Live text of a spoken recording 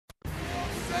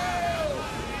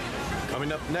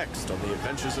Coming up next on the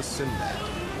Adventures of Sinbad.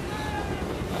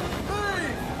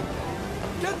 Hey!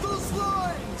 Get those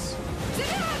lines!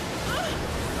 Dad!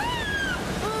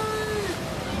 Hey!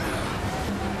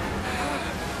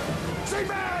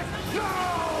 Sinbad! No!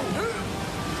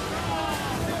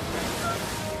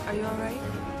 Are you all right?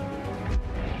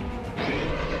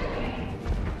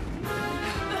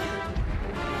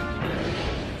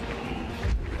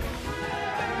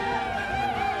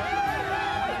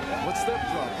 What's their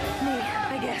problem? Me,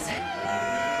 I guess.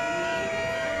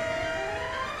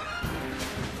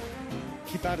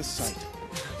 Keep out of sight.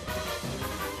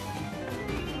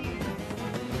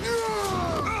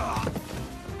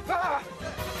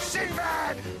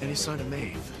 Sinbad! Any sign of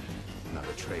Maeve? Not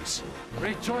a trace.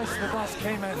 Rejoice with us,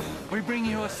 Cayman. We bring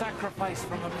you a sacrifice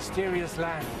from a mysterious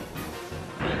land.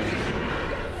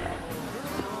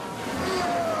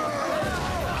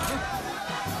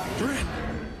 Bryn!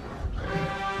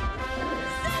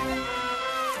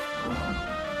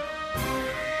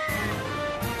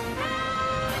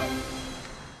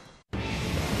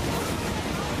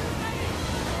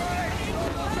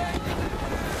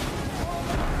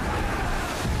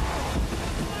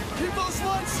 Keep those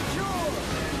lines secure!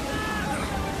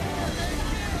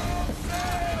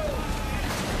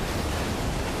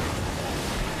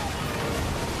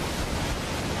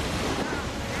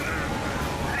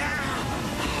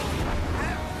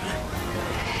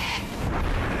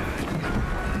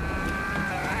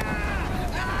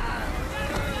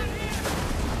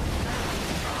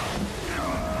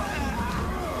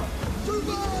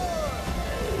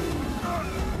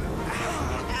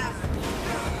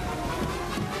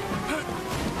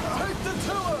 Take the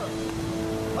tiller!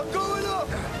 I'm going up!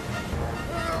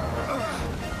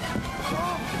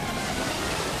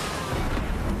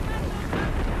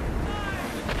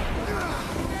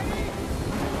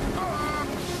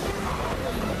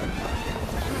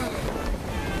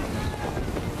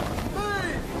 Hey!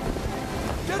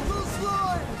 Get those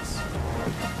lines!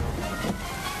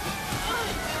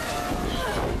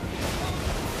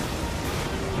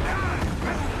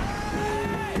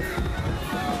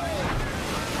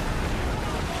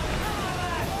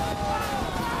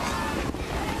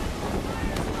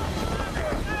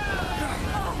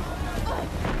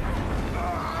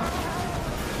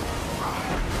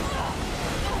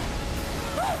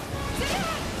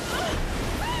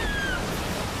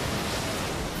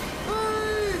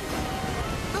 Hey!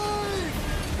 Hey!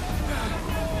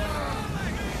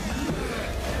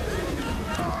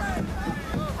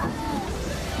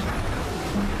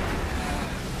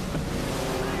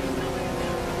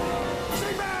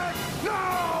 Sinbad! No!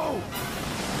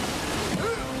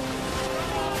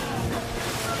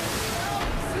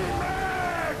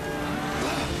 Sinbad!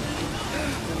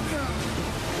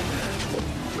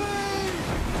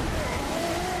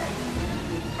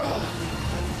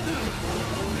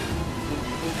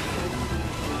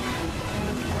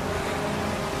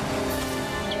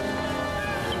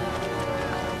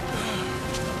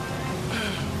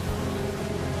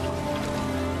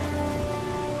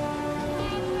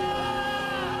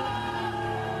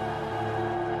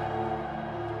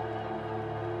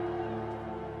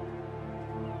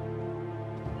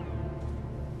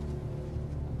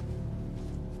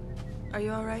 Are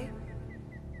you all right?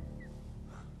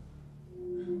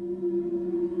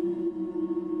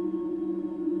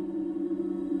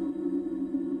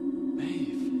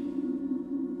 Maeve.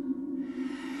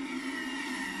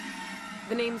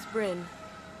 The name's Bryn,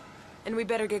 and we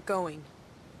better get going.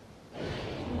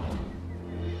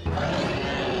 Good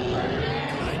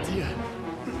idea.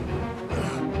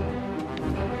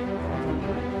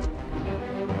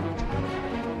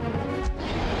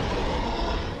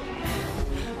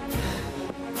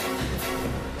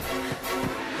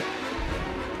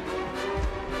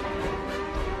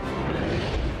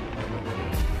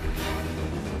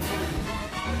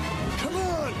 Come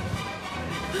on!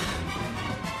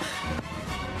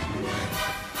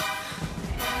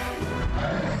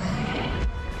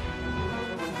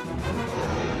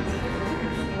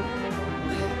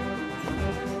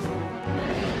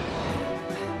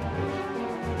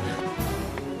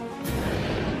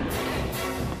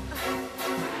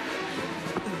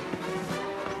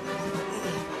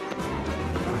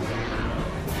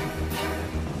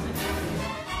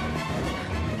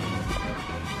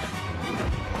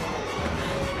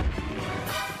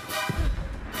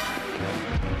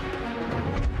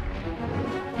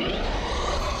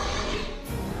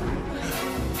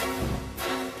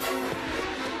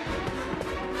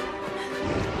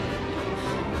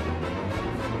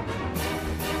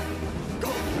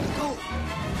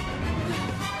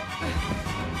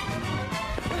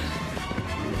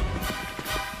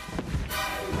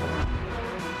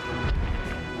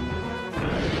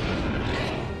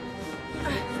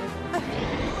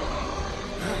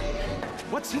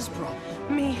 What's his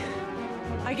problem? Me.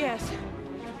 I guess.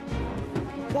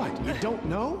 What? You don't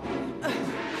know?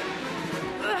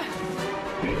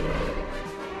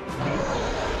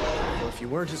 Well, if you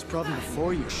weren't his problem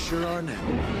before, you sure are now.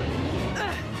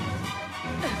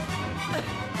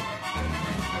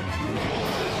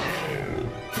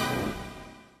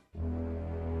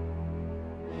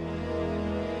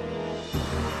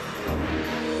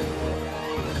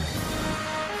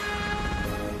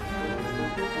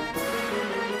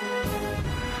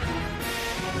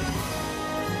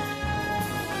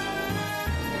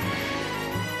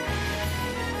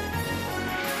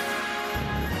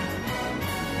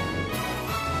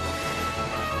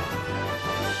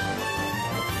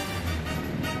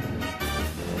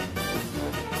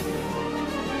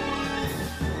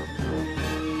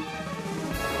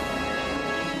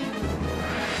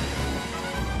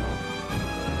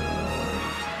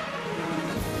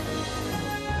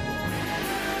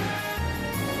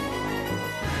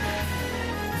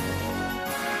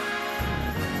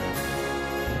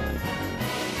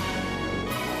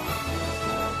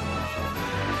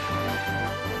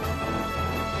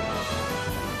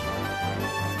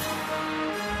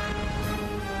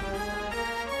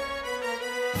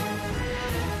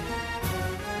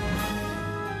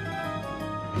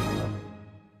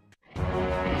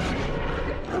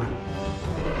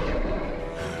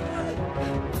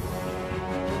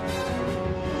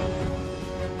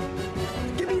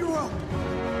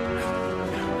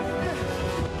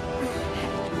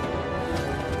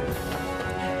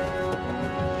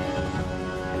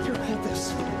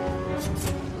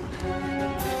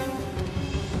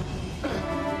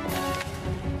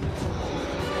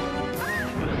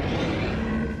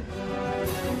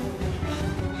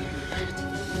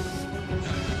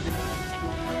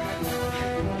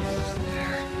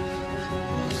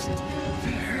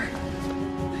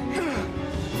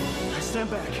 Stand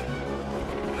back.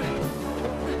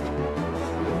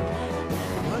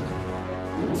 One,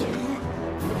 two,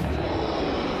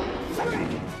 three.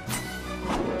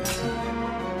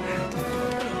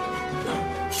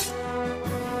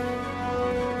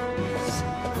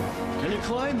 Can you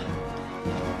climb?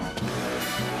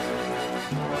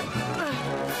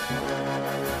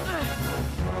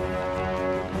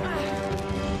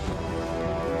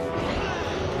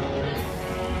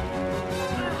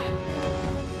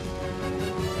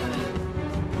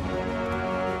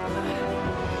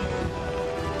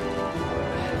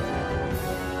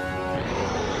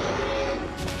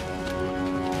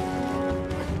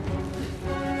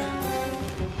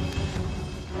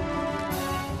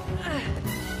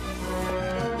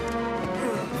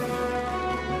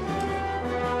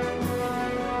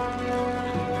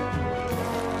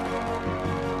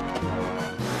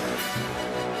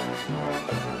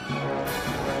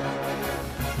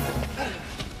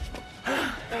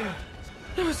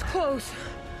 That was close.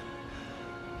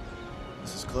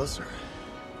 This is closer.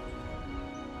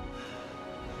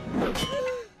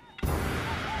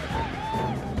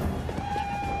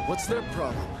 What's their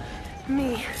problem?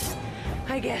 Me.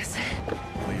 I guess.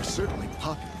 Well, you're certainly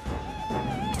popular.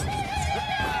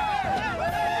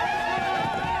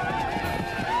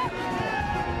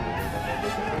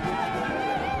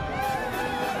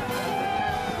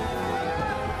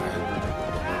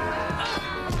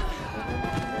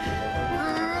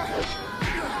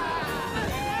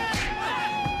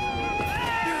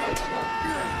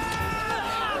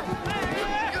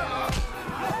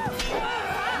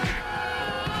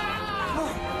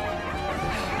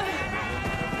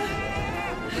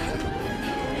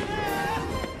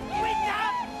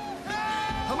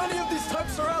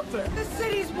 The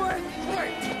city's worth.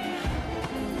 Wait!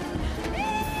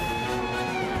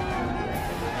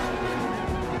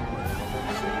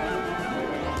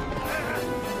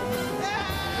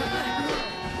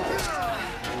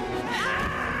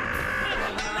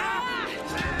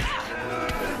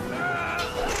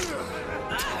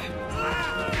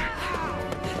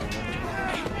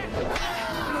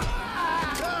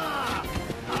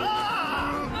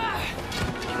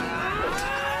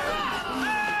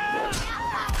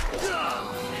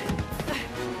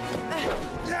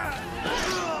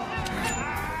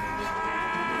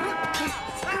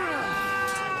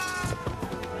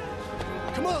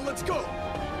 Come on, let's go!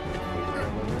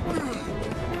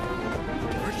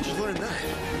 Where did you learn that?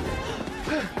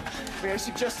 May I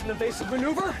suggest an evasive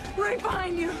maneuver? Right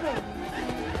behind you.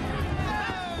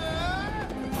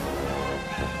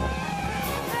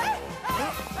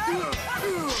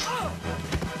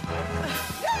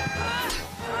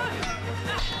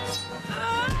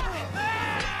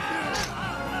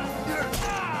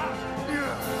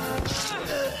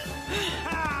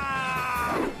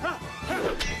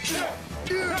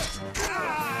 Yeah!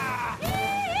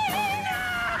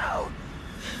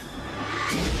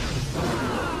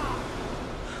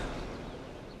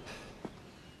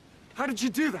 How did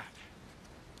you do that?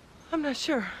 I'm not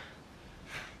sure.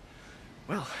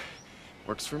 Well,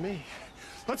 works for me.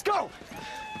 Let's go!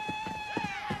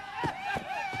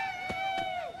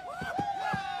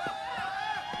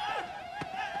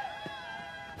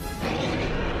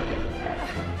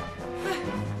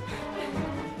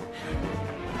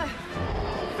 I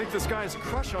think this guy has a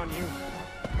crush on you.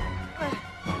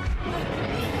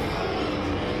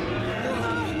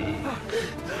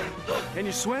 Can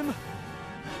you swim?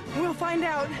 We'll find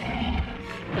out.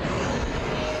 I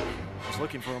was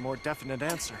looking for a more definite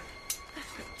answer.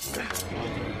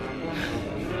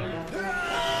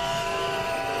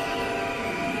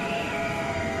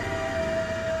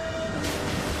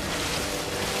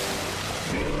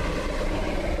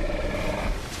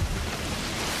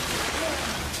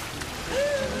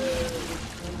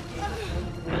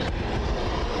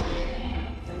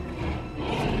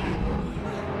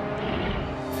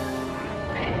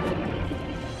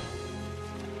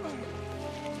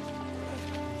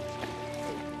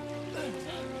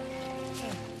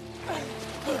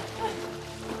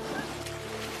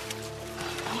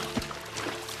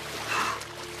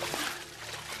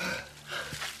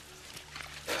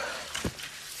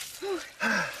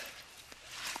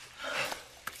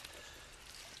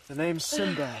 The name's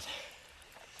Sinbad.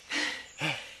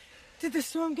 Did the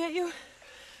storm get you?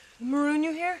 Maroon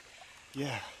you here?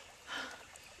 Yeah.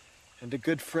 And a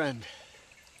good friend.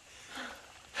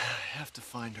 I have to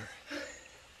find her.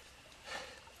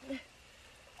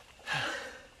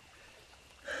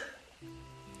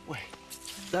 Wait,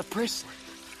 that bracelet.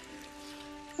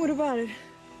 What about it?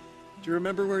 Do you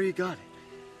remember where you got it?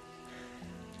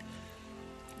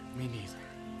 Me neither.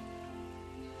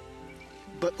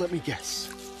 But let me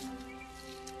guess.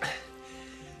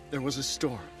 There was a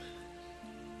storm.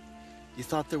 You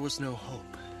thought there was no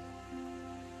hope.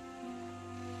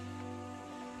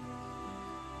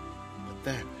 But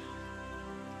then,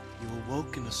 you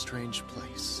awoke in a strange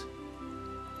place.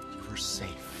 You were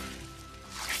safe.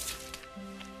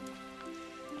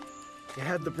 You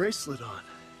had the bracelet on.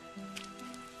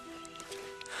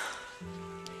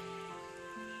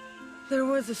 There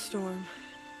was a storm.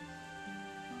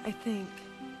 I think.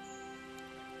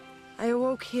 I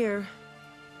awoke here,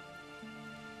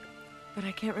 but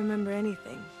I can't remember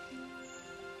anything.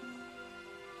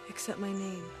 Except my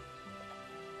name.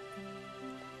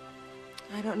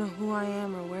 I don't know who I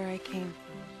am or where I came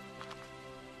from.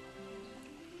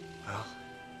 Well,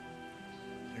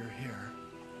 you're here.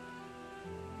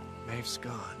 Maeve's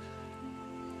gone.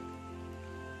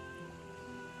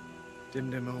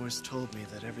 Dim always told me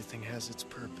that everything has its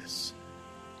purpose.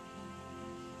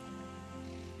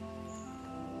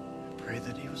 I pray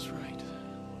that he was right.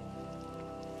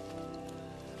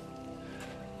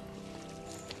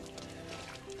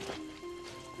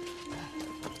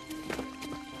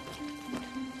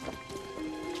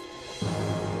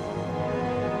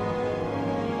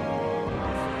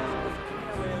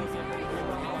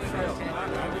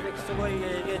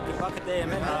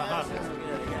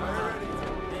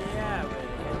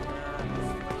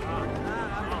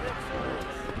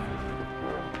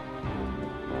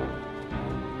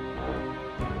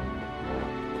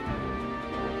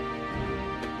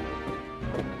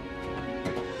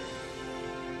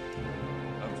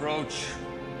 Approach.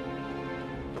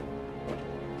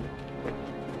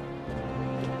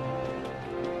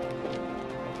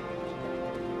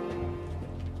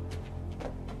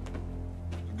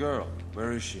 The girl,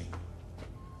 where is she?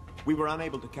 We were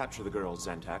unable to capture the girl,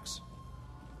 Xantax.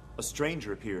 A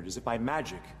stranger appeared as if by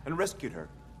magic and rescued her.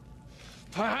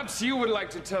 Perhaps you would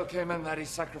like to tell Cayman that his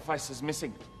sacrifice is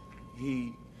missing.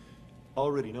 He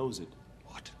already knows it.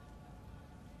 What?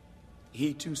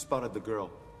 He too spotted the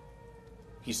girl.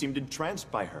 He seemed entranced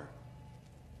by her.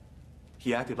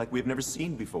 He acted like we have never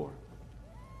seen before.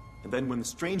 And then when the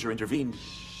stranger intervened... You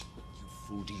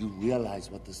fool, do you realize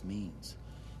what this means?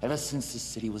 Ever since this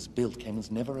city was built,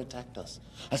 Cayman's never attacked us.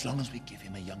 As long as we give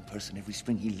him a young person every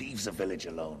spring, he leaves the village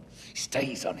alone. He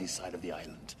stays on his side of the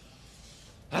island.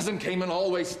 Hasn't Cayman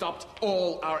always stopped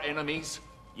all our enemies?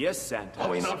 Yes, Xantax. Are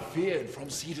we not feared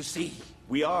from sea to sea?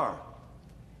 We are.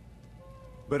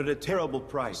 But at a terrible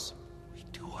price. We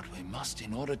do what we must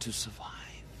in order to survive.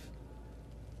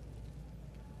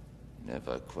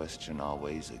 Never question our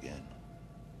ways again.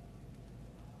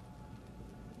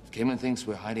 If Cayman thinks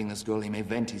we're hiding this girl, he may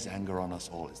vent his anger on us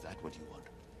all. Is that what you want?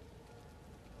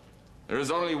 There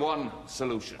is only one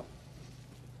solution.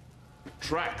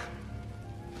 Track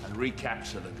and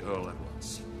recapture the girl at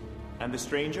once. And the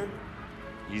stranger?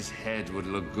 His head would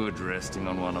look good resting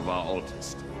on one of our altar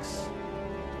sticks.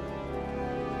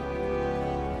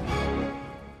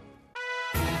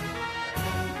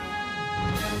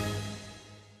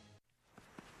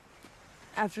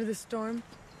 After the storm,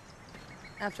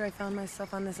 after I found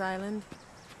myself on this island,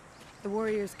 the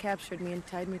warriors captured me and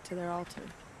tied me to their altar.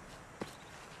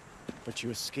 But you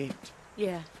escaped,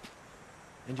 Yeah,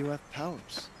 and you have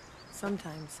powers.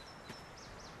 sometimes.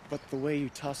 But the way you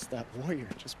tossed that warrior,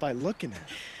 just by looking at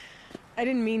him. I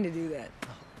didn't mean to do that.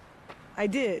 I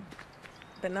did,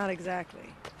 but not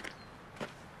exactly.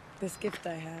 This gift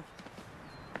I have,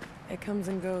 it comes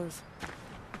and goes.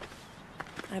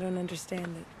 I don't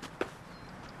understand it.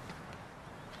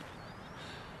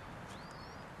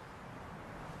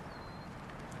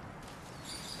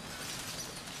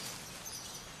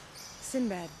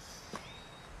 Sinbad,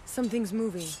 something's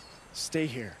moving. Stay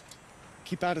here.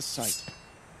 Keep out of sight.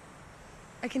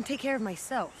 I can take care of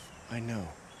myself. I know.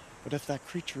 But if that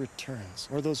creature returns,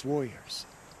 or those warriors,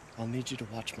 I'll need you to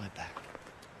watch my back.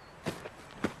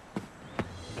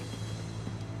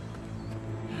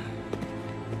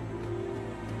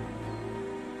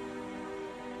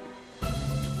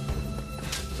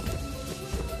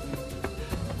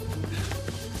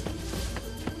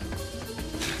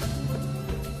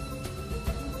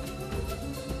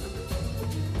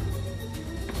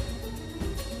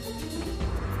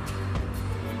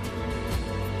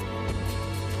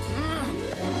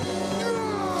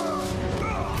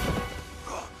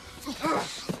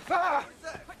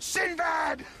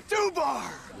 Sinbad!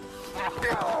 Dubar!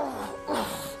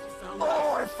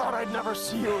 Oh, I thought I'd never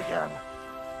see you again.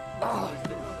 I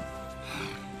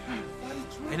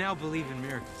now believe in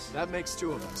miracles. That makes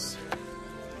two of us.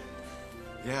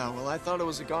 Yeah, well, I thought it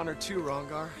was a goner too,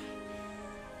 Rongar.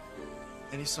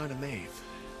 Any sign of Maeve?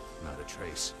 Not a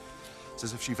trace. It's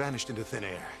as if she vanished into thin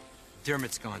air.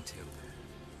 Dermot's gone too.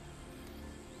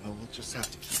 Well, we'll just have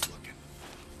to keep looking.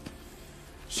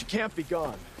 She can't be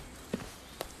gone.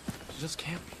 She just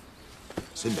can't be.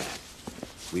 Sinbad,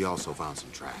 we also found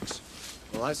some tracks.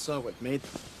 Well, I saw what made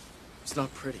them. It's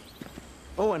not pretty.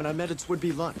 Oh, and I met its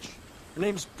would-be lunch. Her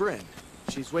name's Bryn.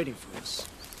 She's waiting for us.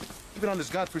 Even on this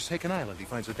godforsaken island, he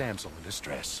finds a damsel in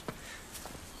distress.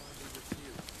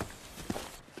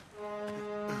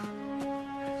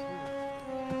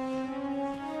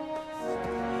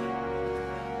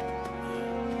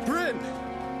 Bryn!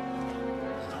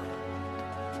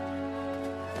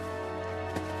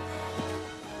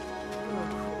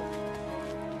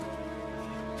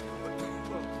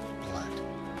 Blood.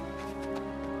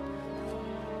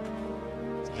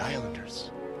 The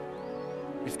Islanders.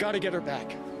 We've got to get her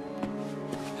back.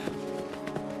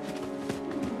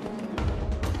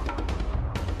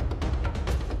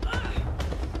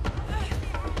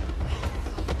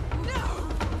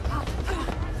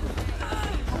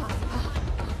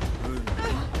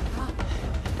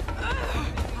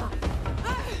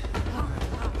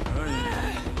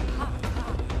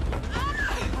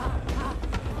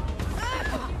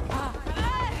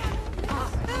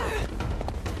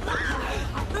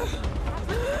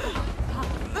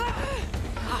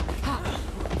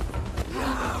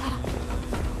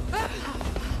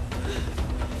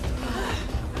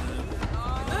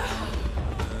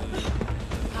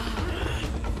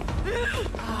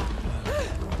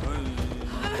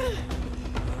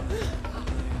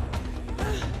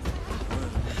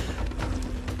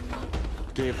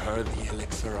 Give her the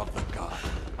elixir of the god.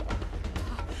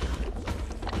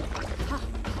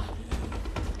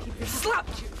 Keep your slop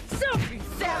to yourself, you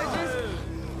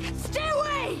savages! Stay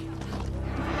away!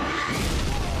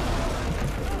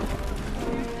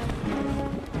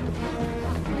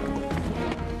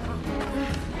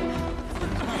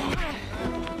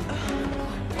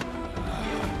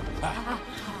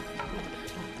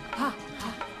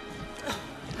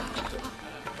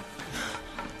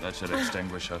 That should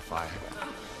extinguish her fire.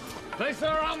 Place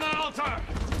her on the altar!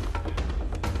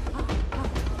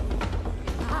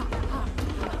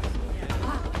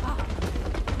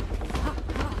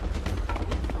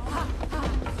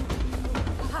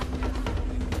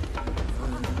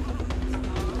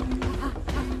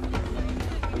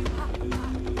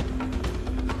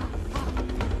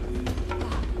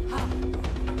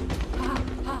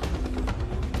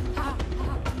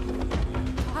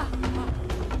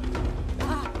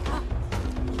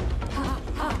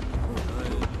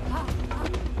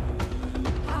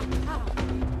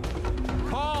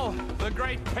 Call the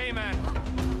great payman!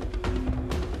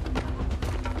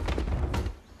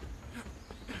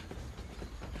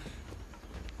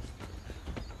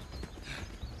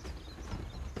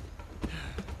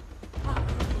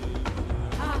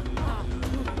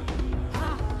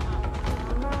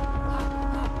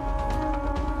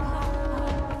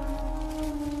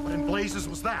 What in blazes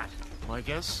was that? My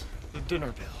guess? The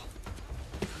dinner bill.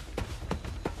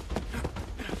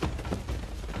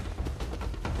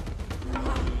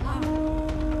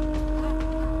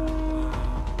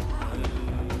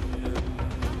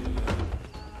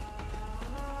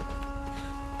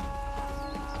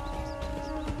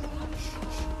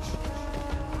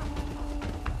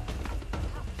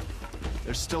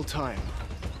 There's still time.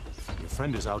 Your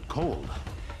friend is out cold.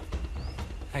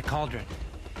 That cauldron.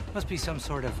 Must be some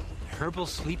sort of herbal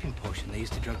sleeping potion they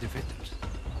used to drug their victims.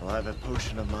 Well, I have a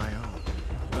potion of my own.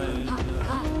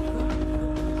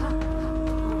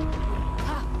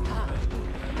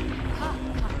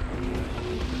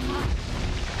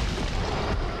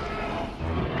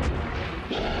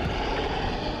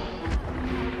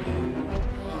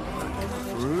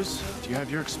 Bruce, do you have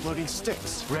your exploding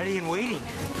sticks? Ready and waiting.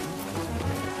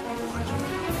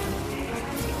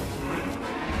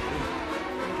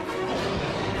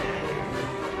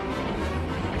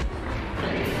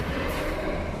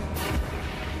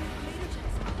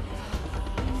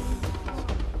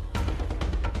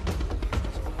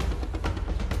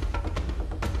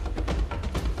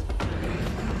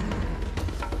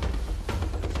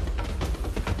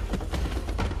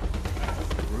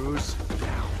 Bruce,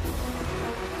 down.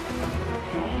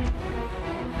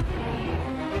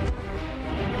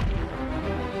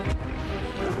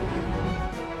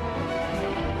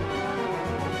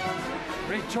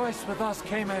 Rejoice with us,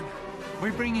 Cayman. We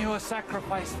bring you a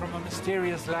sacrifice from a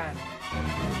mysterious land.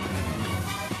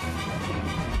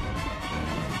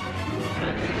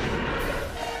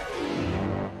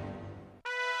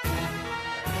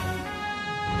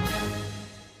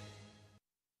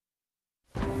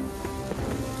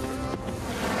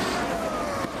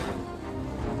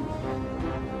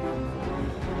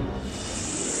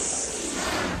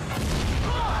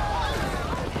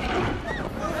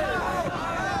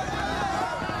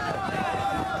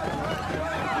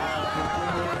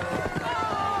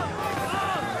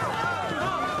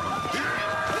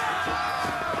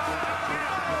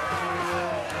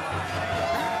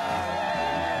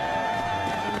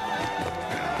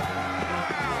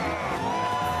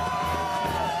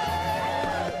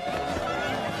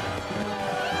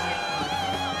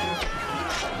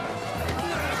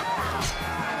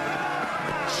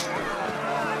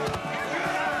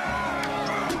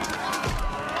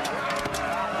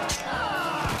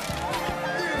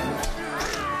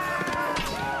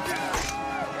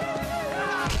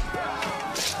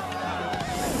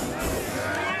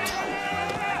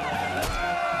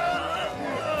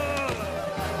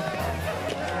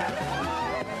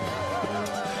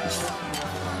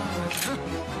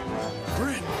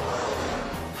 Bryn!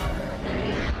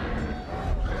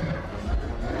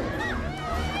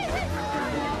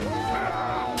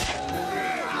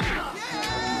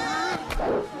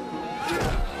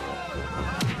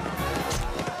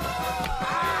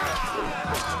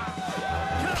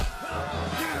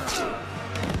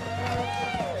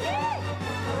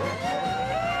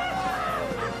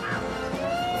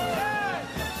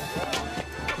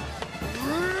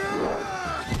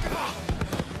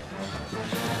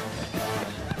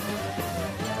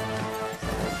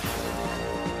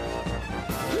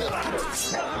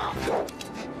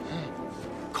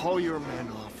 Call your men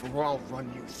off, or I'll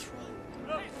run you through.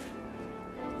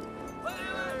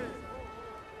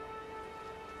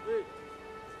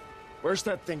 Where's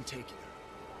that thing taking her?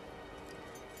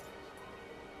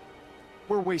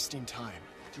 We're wasting time.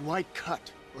 Do I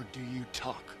cut, or do you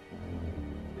talk?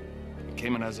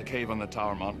 Cayman has a cave on the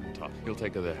tower mountaintop. He'll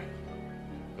take her there.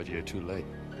 But you're too late.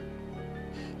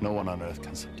 No one on Earth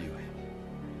can subdue him.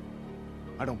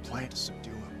 I don't plan to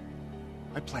subdue him.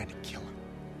 I plan to kill him.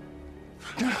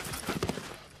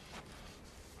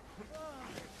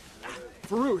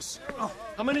 Farouz,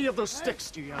 how many of those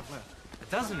sticks do you have left? A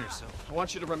dozen or so. I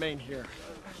want you to remain here.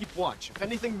 Keep watch. If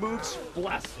anything moves,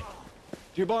 blast it.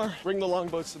 Jubar, bring the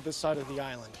longboats to this side of the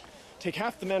island. Take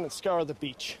half the men and scour the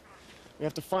beach. We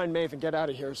have to find Maeve and get out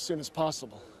of here as soon as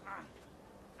possible.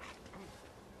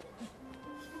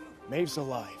 Maeve's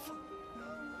alive.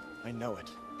 I know it.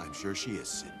 I'm sure she is,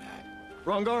 Sinbad.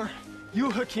 Rongar,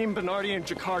 you, Hakim, Bernardi, and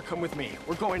Jakar come with me.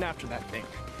 We're going after that thing.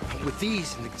 With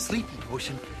these and the sleeping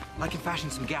potion, I can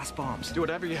fashion some gas bombs. Do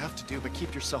whatever you have to do, but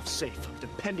keep yourself safe. I'm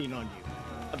depending on you.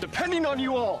 I'm depending on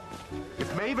you all!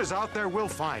 If Maeve is out there, we'll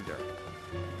find her.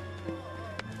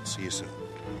 See you soon.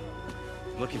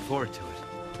 Looking forward to it.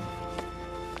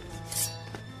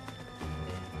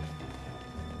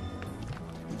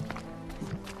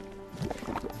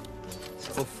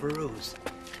 So Farouz,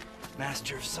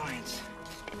 master of science,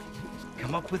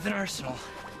 come up with an arsenal.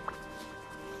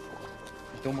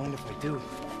 Don't mind if I do.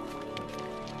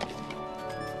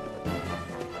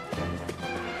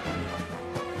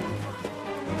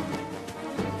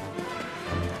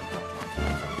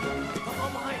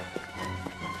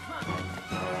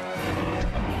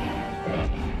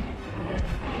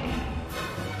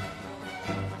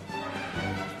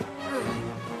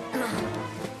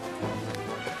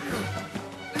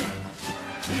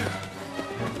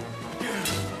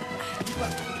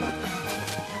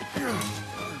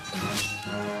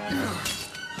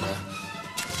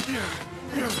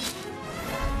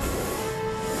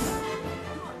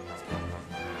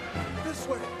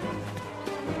 way.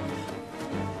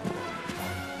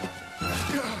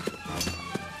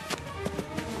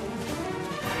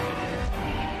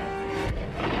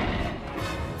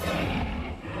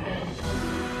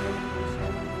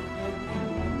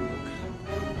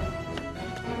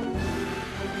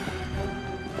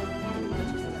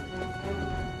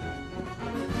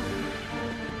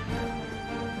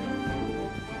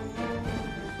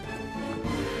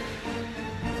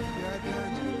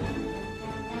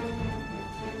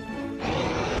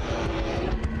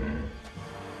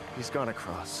 He's gone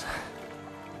across.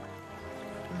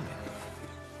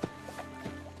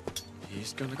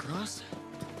 He's gone across.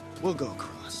 We'll go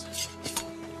across.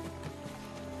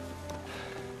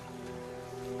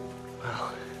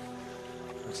 Well,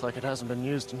 looks like it hasn't been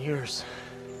used in years.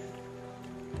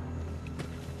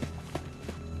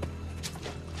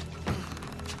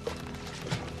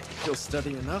 Feels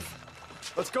steady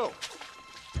enough. Let's go.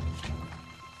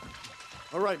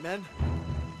 All right, men.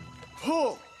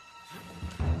 Pull!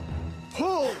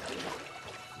 Pull!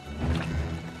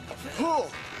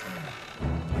 Pull!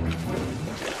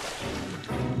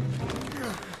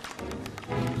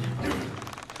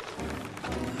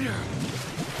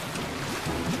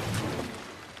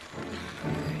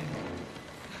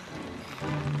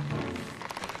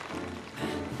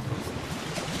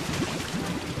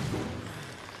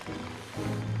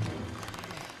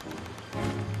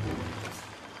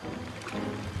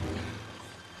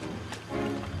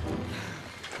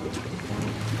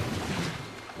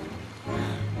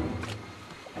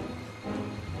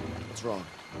 What's wrong?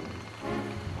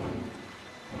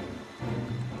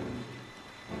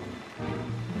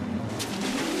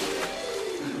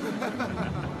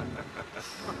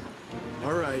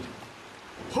 All right.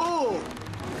 Pull!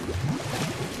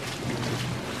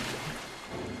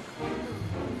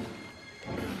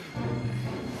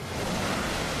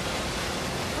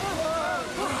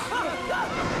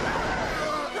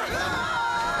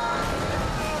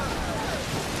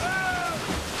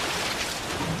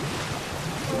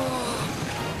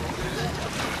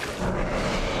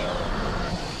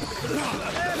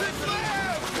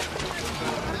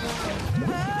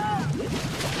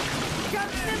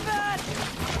 Captain Sinbad!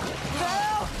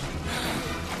 Help!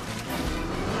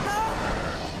 Help!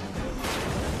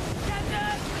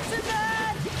 Captain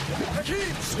Sinbad!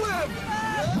 Hakeem, swim!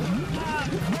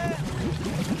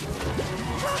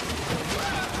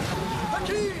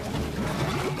 Hakeem!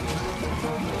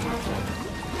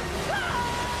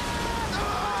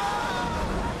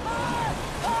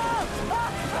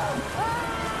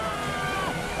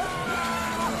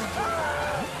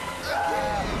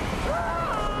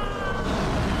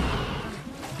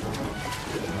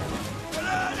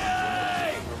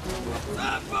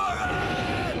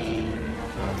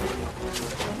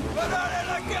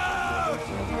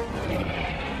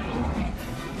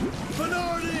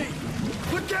 Minority!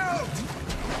 Look out!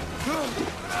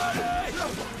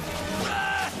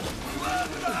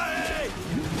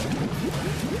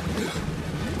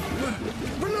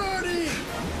 Minority!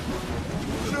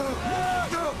 No!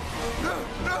 No! No!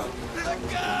 No! Let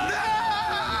go! No!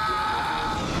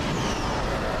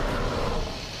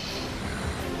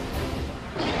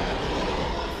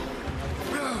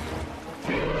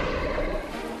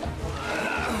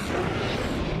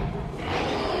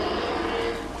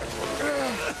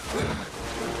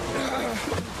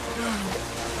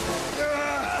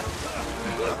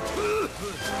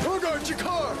 Guard your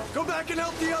car! Go back and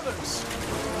help the others!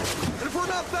 And if we're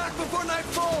not back before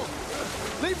nightfall,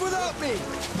 leave without me!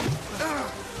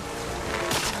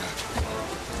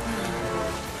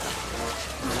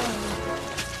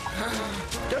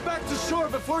 Get back to shore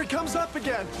before he comes up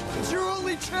again! It's your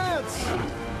only chance!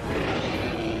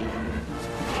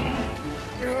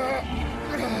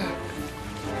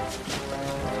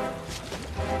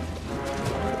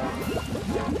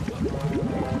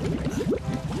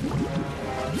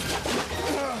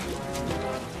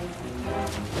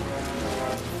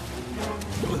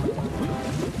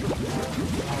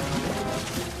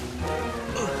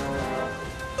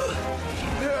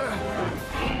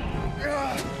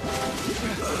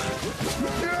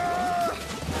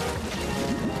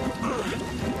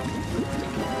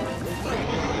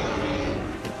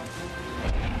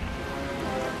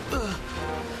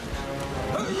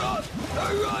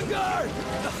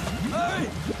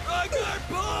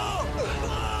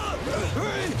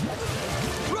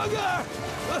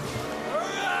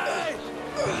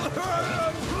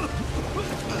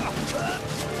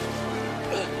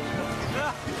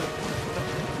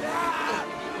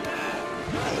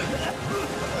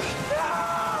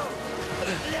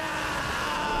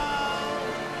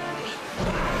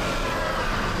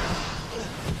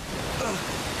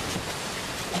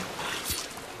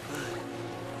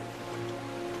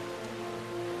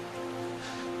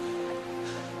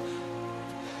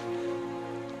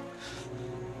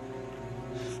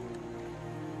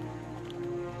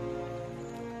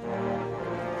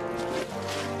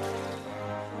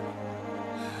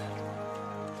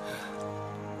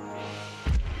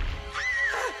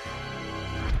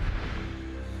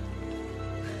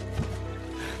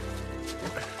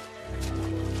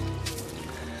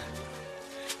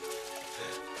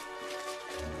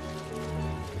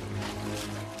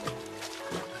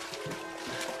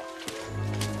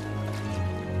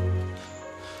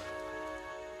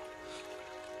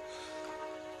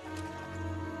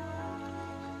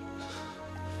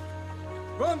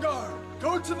 Rungar,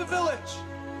 go to the village!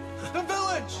 The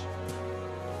village!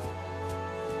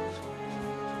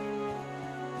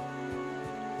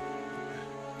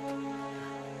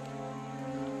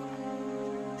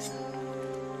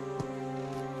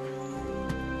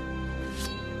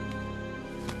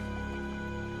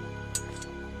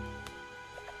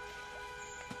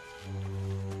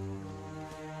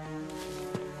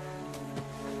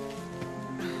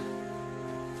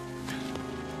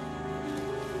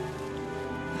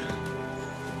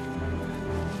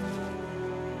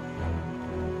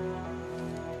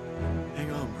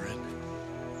 Hang on, Bryn.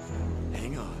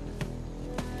 Hang on.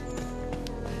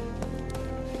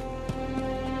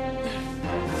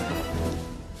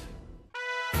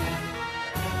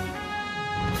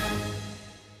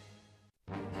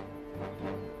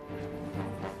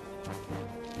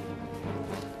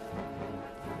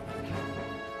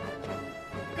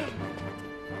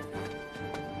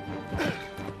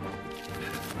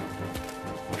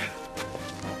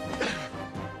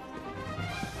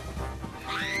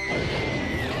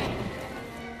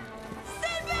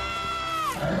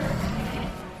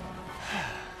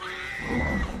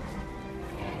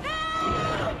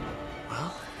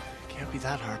 Well, can't be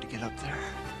that hard to get up there.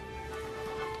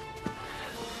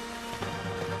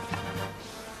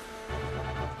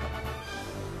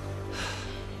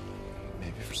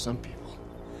 Maybe for some people.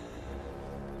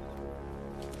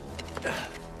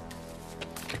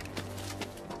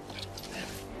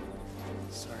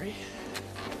 Sorry.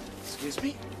 Excuse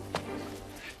me.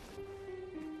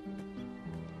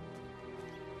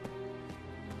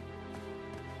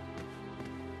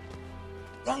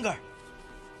 Rungar!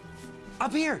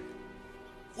 Up here!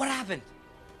 What happened?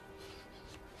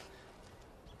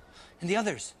 And the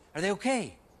others, are they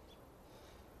okay?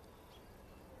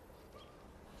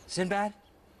 Sinbad?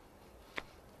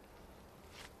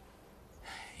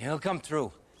 He'll come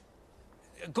through.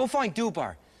 Go find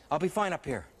Dubar. I'll be fine up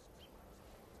here.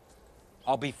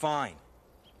 I'll be fine.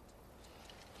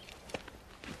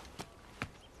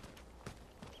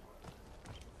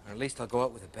 Or at least I'll go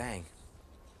out with a bang.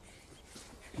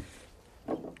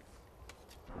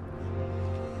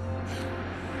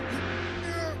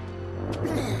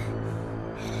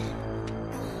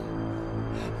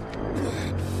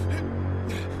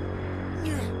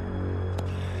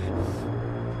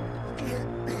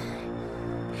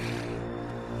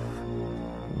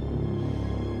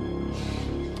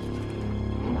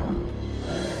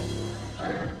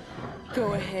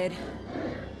 Go ahead.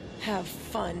 Have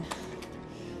fun.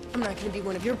 I'm not gonna be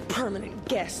one of your permanent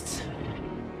guests.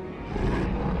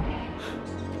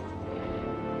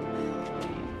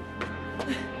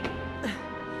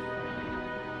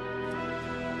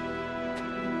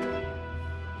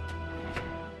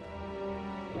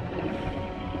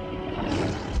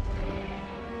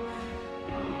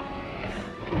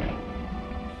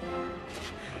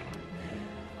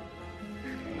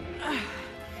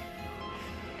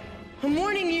 I'm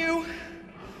warning you!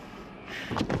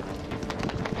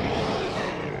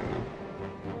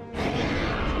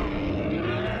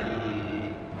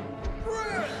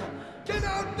 Bryn! Get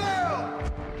out now!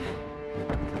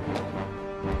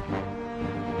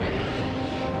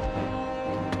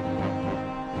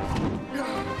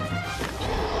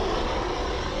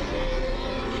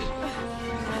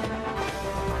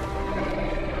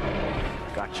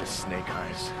 Gotcha, Snake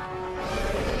Eyes.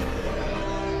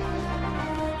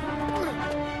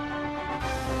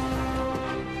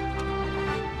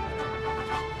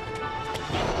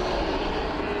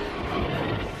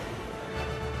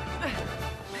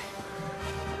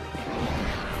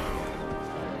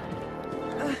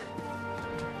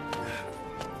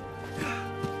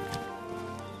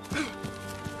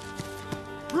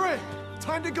 Bryn!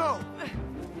 Time to go!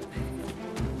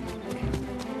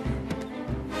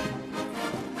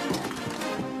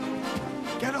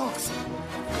 Get off!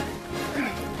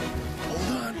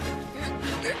 Hold on.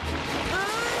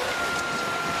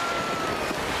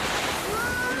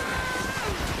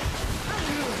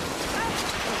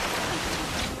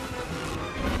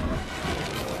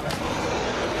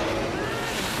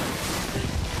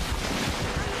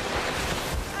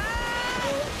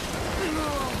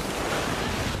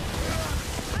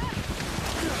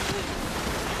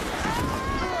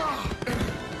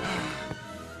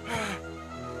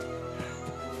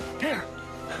 Here!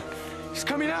 He's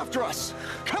coming after us!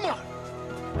 Come on!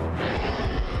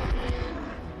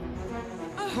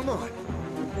 Come on!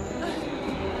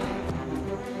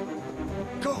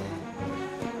 Go!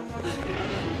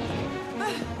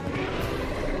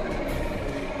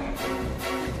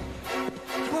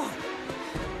 Come on!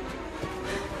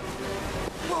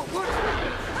 Whoa, what?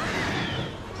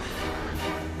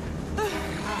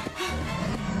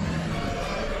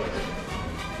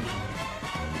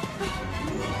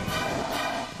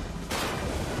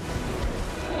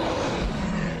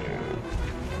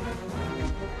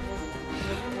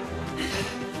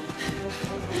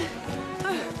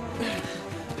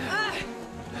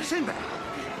 Sinbad!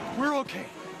 We're okay.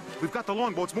 We've got the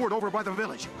longboats moored over by the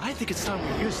village. I think it's time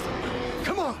we use them.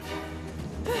 Come on!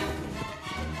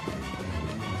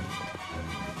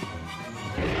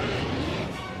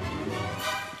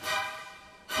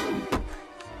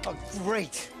 Oh,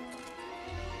 great.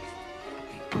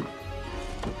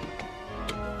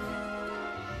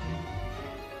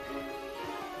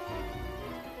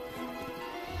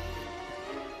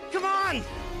 Come on!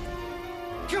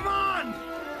 Come on!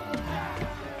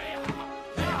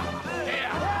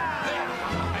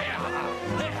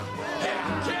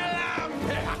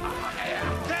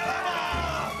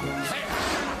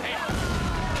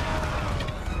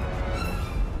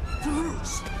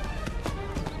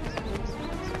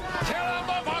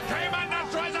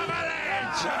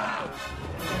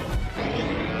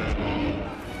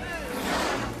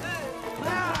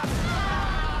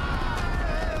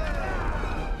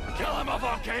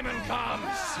 Before Cayman comes!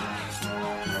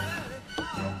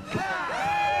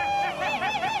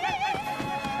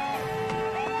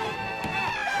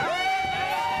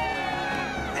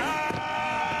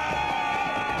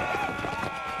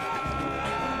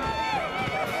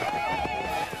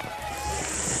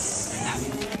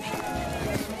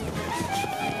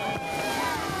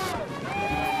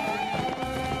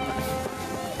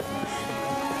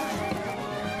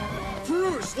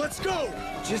 Let's go!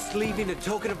 Just leaving a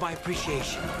token of my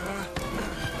appreciation.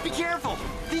 Be careful!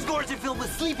 These gourds are filled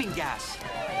with sleeping gas.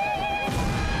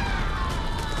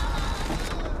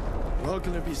 We're all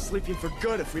gonna be sleeping for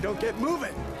good if we don't get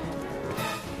moving.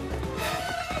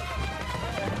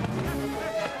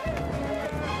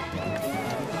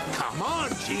 Come on,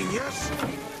 genius!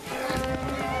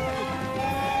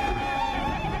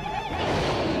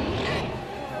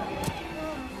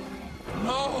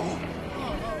 No!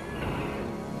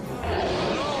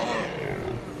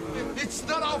 It's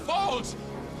not our fault!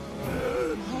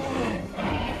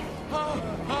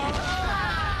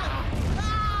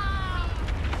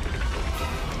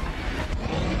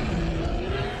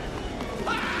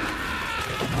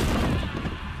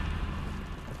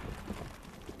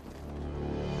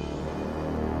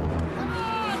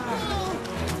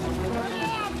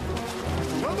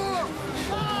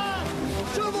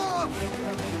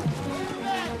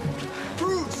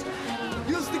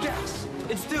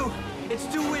 It's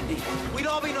too windy. We'd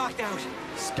all be knocked out.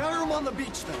 Scour them on the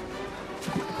beach, then.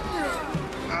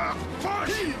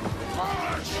 Push!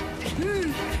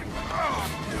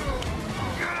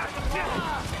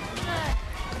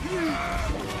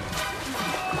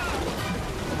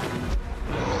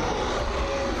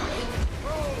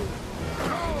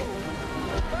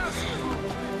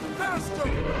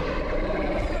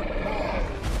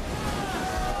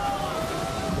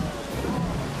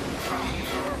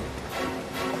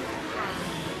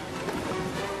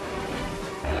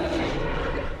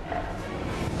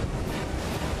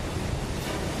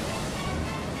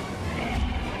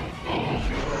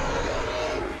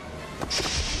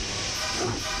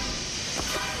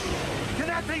 Can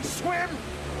that thing swim?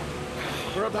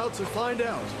 We're about to find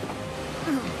out.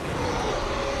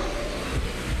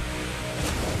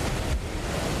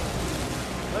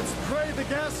 Let's pray the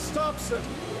gas stops it.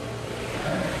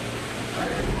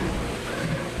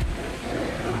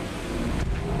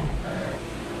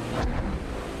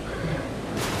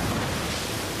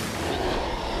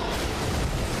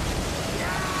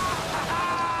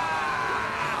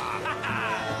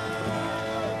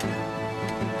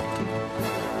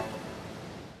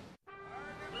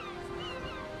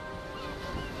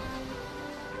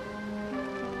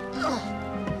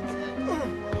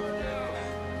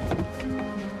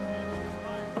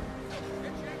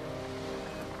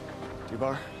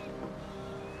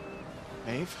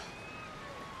 Maeve?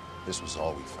 This was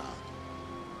all we found.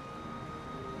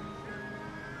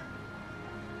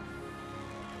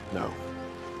 No.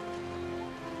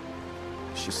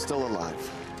 She's still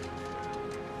alive.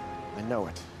 I know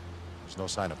it. There's no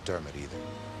sign of Dermot either.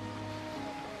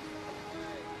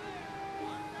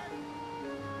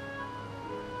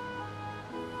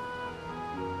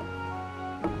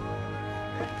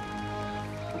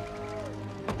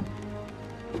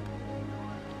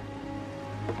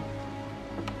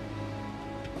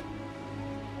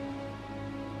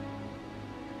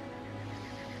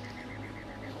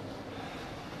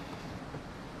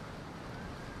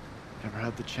 Never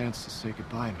had the chance to say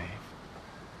goodbye, Maeve.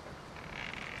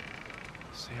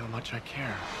 Say how much I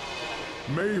care.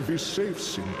 Maeve is safe,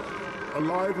 Sinbad.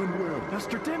 Alive and well.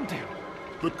 Master Dimdim!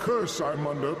 The curse I'm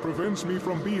under prevents me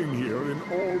from being here in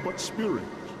all but spirit.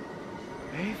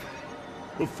 Maeve?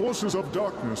 The forces of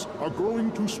darkness are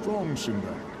growing too strong,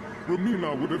 Sinbad.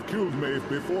 Rumila would have killed Maeve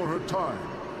before her time.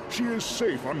 She is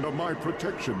safe under my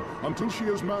protection until she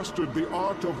has mastered the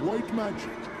art of white magic.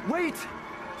 Wait!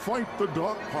 Fight the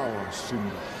dark powers,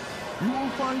 Sinbad. You will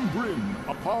find Bryn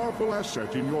a powerful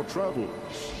asset in your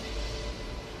travels.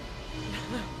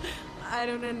 I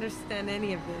don't understand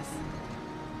any of this.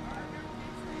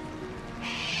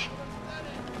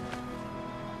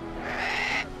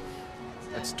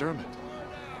 That's Dermot.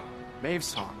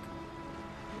 Maeve's hawk.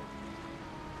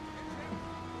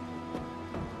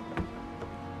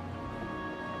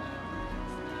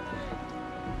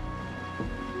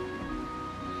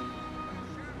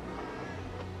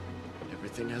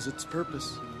 Everything has its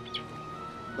purpose.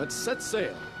 Let's set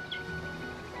sail.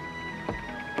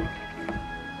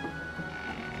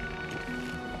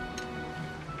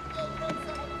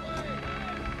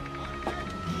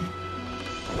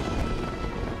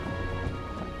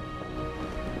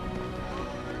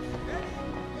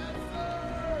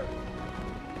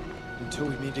 Until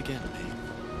we meet again, Maeve.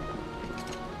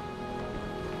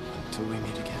 Until we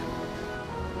meet again.